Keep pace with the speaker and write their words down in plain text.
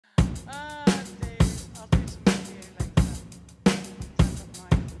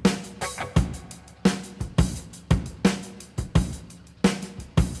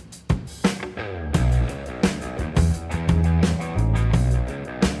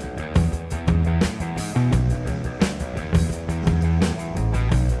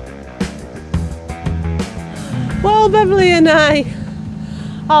Well, Beverly and I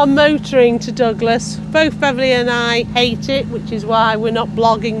are motoring to Douglas. Both Beverly and I hate it, which is why we're not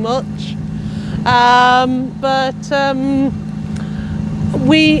blogging much. I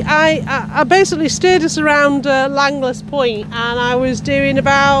basically steered us around Langless Point, and I was doing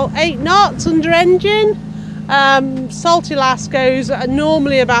about 8 knots under engine. Salty Lough goes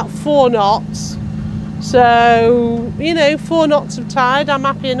normally about 4 knots. So, you know, 4 knots of tide, I'm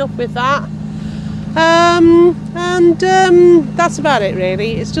happy enough with that. That's about it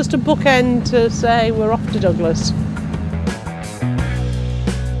really. It's just a bookend to say we're off to Douglas.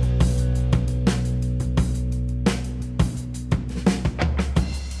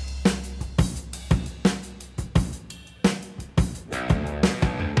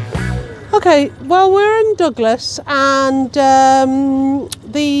 Okay, well, we're in Douglas, and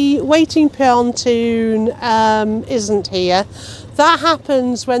the waiting pontoon isn't here. That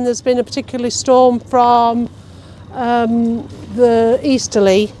happens when there's been a particular storm from the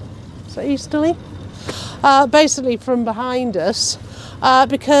easterly. Is that easterly? Basically from behind us,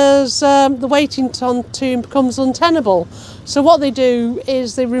 because the waiting pontoon becomes untenable. So what they do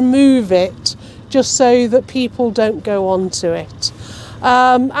is they remove it just so that people don't go onto it.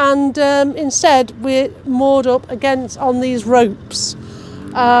 Instead we're moored up on these ropes,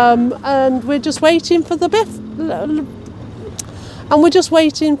 and we're just waiting for the bridge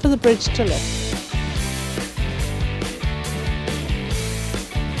to lift.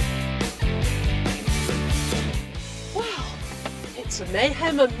 Wow, it's a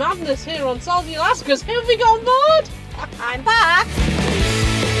mayhem and madness here on Salty Lough. Who have we got on board? I'm back.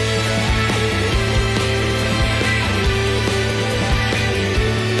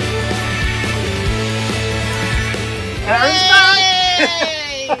 Erin's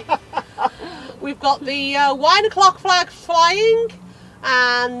back! We've got the 1 o'clock flag flying,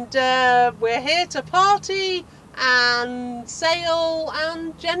 and we're here to party and sail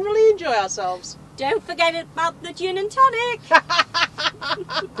and generally enjoy ourselves. Don't forget about the gin and tonic.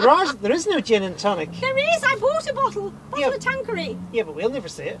 There is no gin and tonic. There is. I bought a bottle of Tanqueray. Yeah, but we'll never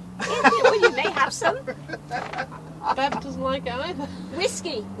see it. Yeah, well, you may have some. Bev doesn't like it either.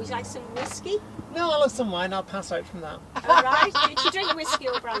 Whiskey. Would you like some whiskey? No, I'll have some wine. I'll pass out from that. All right. Did you drink whiskey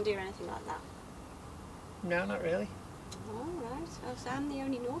or brandy or anything like that? No, not really. All right. Oh, so I'm the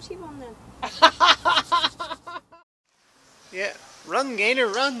only naughty one then. Yeah, run, Gainer,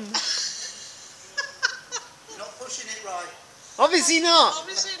 run. You're not pushing it right. Obviously not.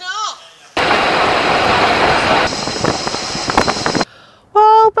 Obviously not.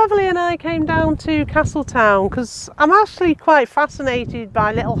 Well, Beverly and I came down to Castletown because I'm actually quite fascinated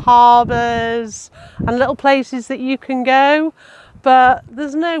by little harbours and little places that you can go, but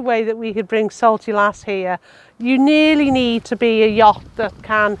there's no way that we could bring Salty Lough here. You nearly need to be a yacht that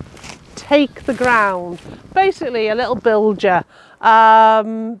can take the ground, basically a little bilger,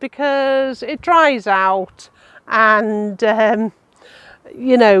 because it dries out, and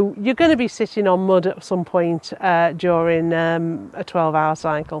you know, you're going to be sitting on mud at some point during a 12-hour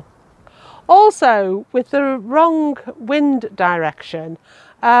cycle. Also, with the wrong wind direction,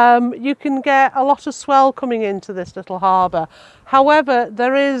 you can get a lot of swell coming into this little harbour. However,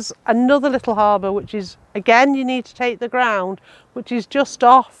 there is another little harbour which is, again, you need to take the ground, which is just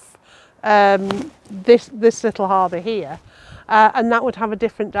off this little harbour here, and that would have a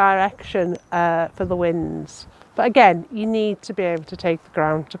different direction for the winds. But again, you need to be able to take the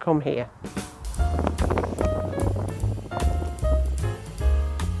ground to come here.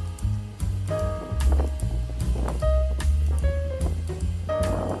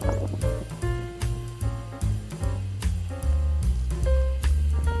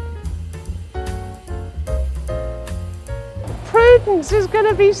 Prudence is going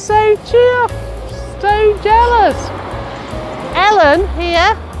to be so chuffed, so jealous. Ellen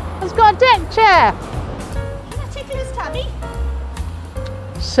here has got a deck chair. Tummy.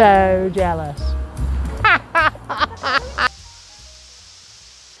 So jealous.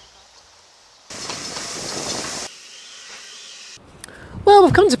 Well,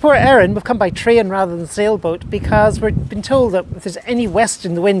 we've come to Port Erin. We've come by train rather than sailboat because we've been told that if there's any west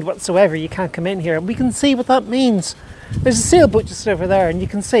in the wind whatsoever, you can't come in here. And we can see what that means. There's a sailboat just over there, and you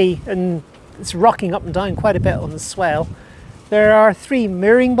can see, and it's rocking up and down quite a bit on the swell. There are 3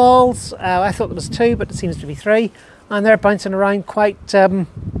 mooring balls. I thought there was 2, but it seems to be 3. And they're bouncing around quite a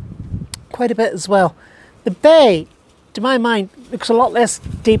bit as well. The bay, to my mind, looks a lot less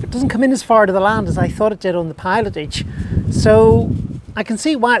deep. It doesn't come in as far to the land as I thought it did on the pilotage. So I can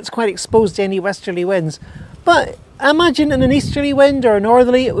see why it's quite exposed to any westerly winds. But I imagine in an easterly wind or a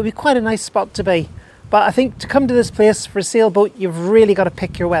northerly, it would be quite a nice spot to be. But I think to come to this place for a sailboat, you've really got to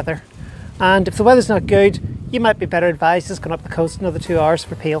pick your weather. And if the weather's not good, You might be better advised just going up the coast another 2 hours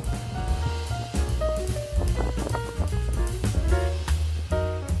for Peel.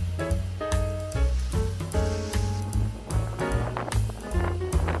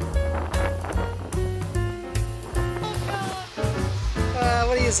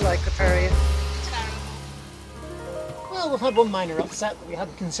 What do you like, Bavaria? Well, we've had one minor upset that we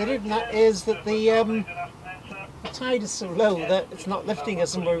hadn't considered, and that is that the tide is so low that it's not lifting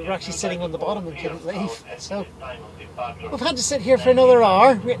us, and we're actually sitting on the bottom and couldn't leave. So we've had to sit here for another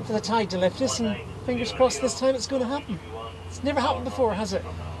hour waiting for the tide to lift us, and fingers crossed this time it's going to happen. It's never happened before, has it?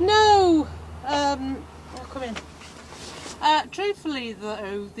 No! I'll come in. Truthfully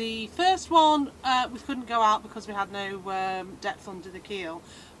though, the first one we couldn't go out because we had no depth under the keel,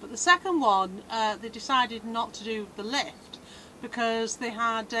 but the second one they decided not to do the lift because they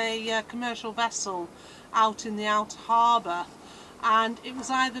had a commercial vessel out in the outer harbour, and it was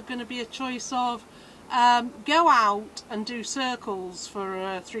either going to be a choice of go out and do circles for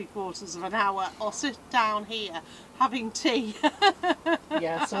 3/4 of an hour or sit down here having tea.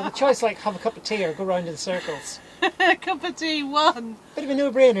 Yeah, so the choice, like, have a cup of tea or go round in circles. A cup of tea won. Bit of a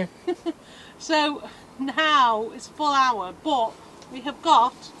no-brainer. So now it's a full hour, but we have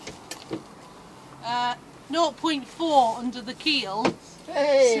got 0.4 under the keel.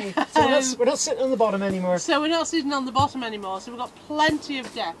 Hey! So we're not sitting on the bottom anymore. So we're not sitting on the bottom anymore, so we've got plenty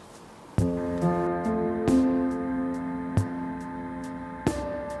of depth.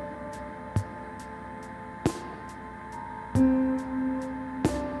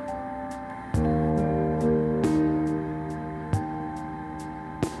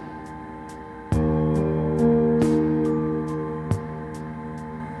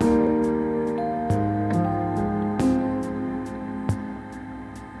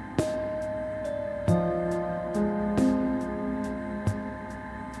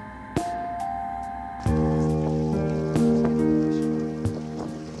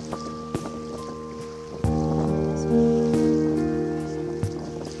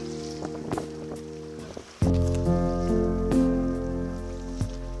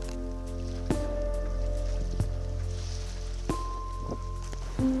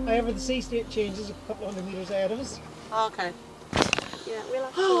 However, the sea state changes a couple of 100 metres ahead of us. Okay. Yeah, we'll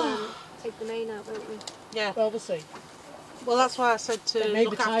have to take the main out, won't we? Yeah. Well, we'll see. Well, that's why I said to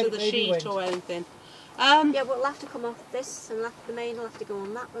look after the sheet or anything. Yeah, but we'll have to come off this, and the main will have to go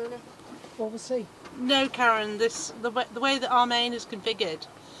on that, won't it? Well, we'll see. No, Karen. The way that our main is configured,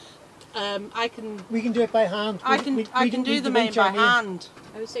 We can do it by hand. I can do the main by hand.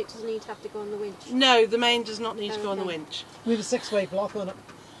 Oh, so it doesn't need to have to go on the winch? No, the main does not need to go on the winch. We have a 6-way block on it.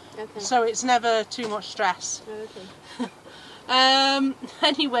 Okay. So it's never too much stress. Oh, okay.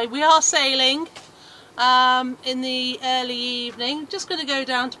 Anyway, we are sailing in the early evening. Just going to go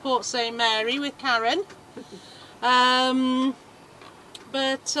down to Port St Mary with Karen.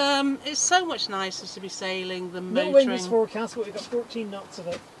 But it's so much nicer to be sailing than motoring. No wind was forecast, but we've got 14 knots of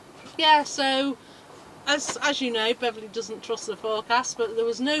it. Yeah, so as you know, Beverly doesn't trust the forecast, but there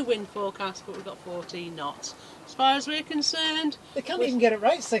was no wind forecast, but we got 14 knots. As far as we're concerned, they can't even get it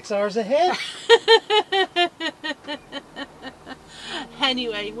right 6 hours ahead.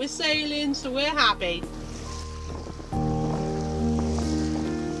 Anyway, we're sailing, so we're happy.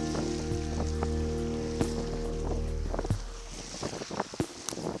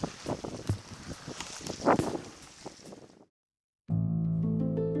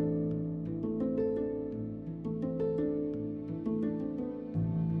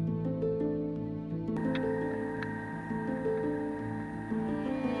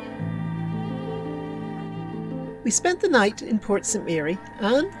 We spent the night in Port St Mary,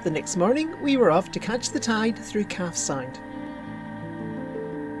 and the next morning we were off to catch the tide through Calf Sound.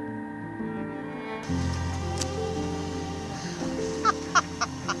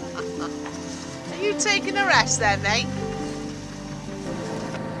 Are you taking a rest then, mate?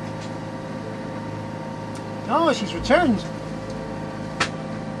 Oh, she's returned.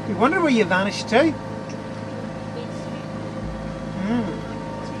 We wonder where you vanished to.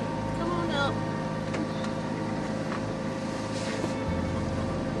 Come on up.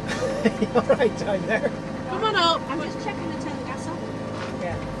 You're alright down there. Come on up. I'm just checking to turn the gas off.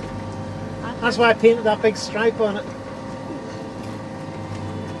 Yeah. That's why I painted that big stripe on it.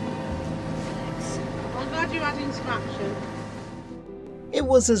 I'm glad you had some action. It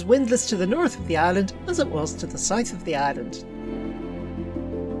was as windless to the north of the island as it was to the south of the island.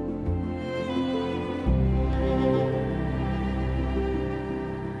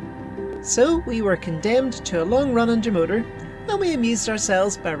 So we were condemned to a long run under motor, and we amused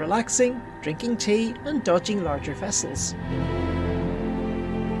ourselves by relaxing, drinking tea and dodging larger vessels.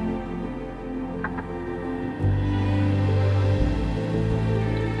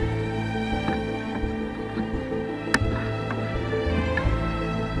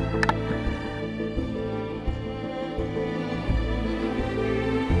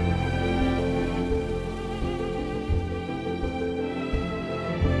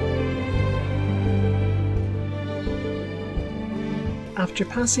 After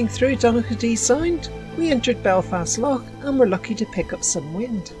passing through Donaghadee Sound, we entered Belfast Lough and were lucky to pick up some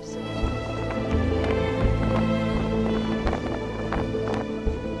wind.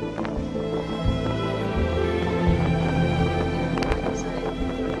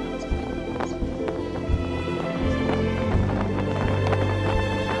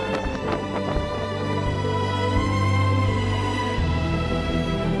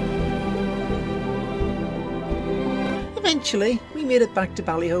 Eventually, we made it back to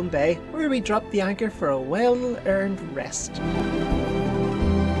Ballyholme Bay, where we dropped the anchor for a well-earned rest.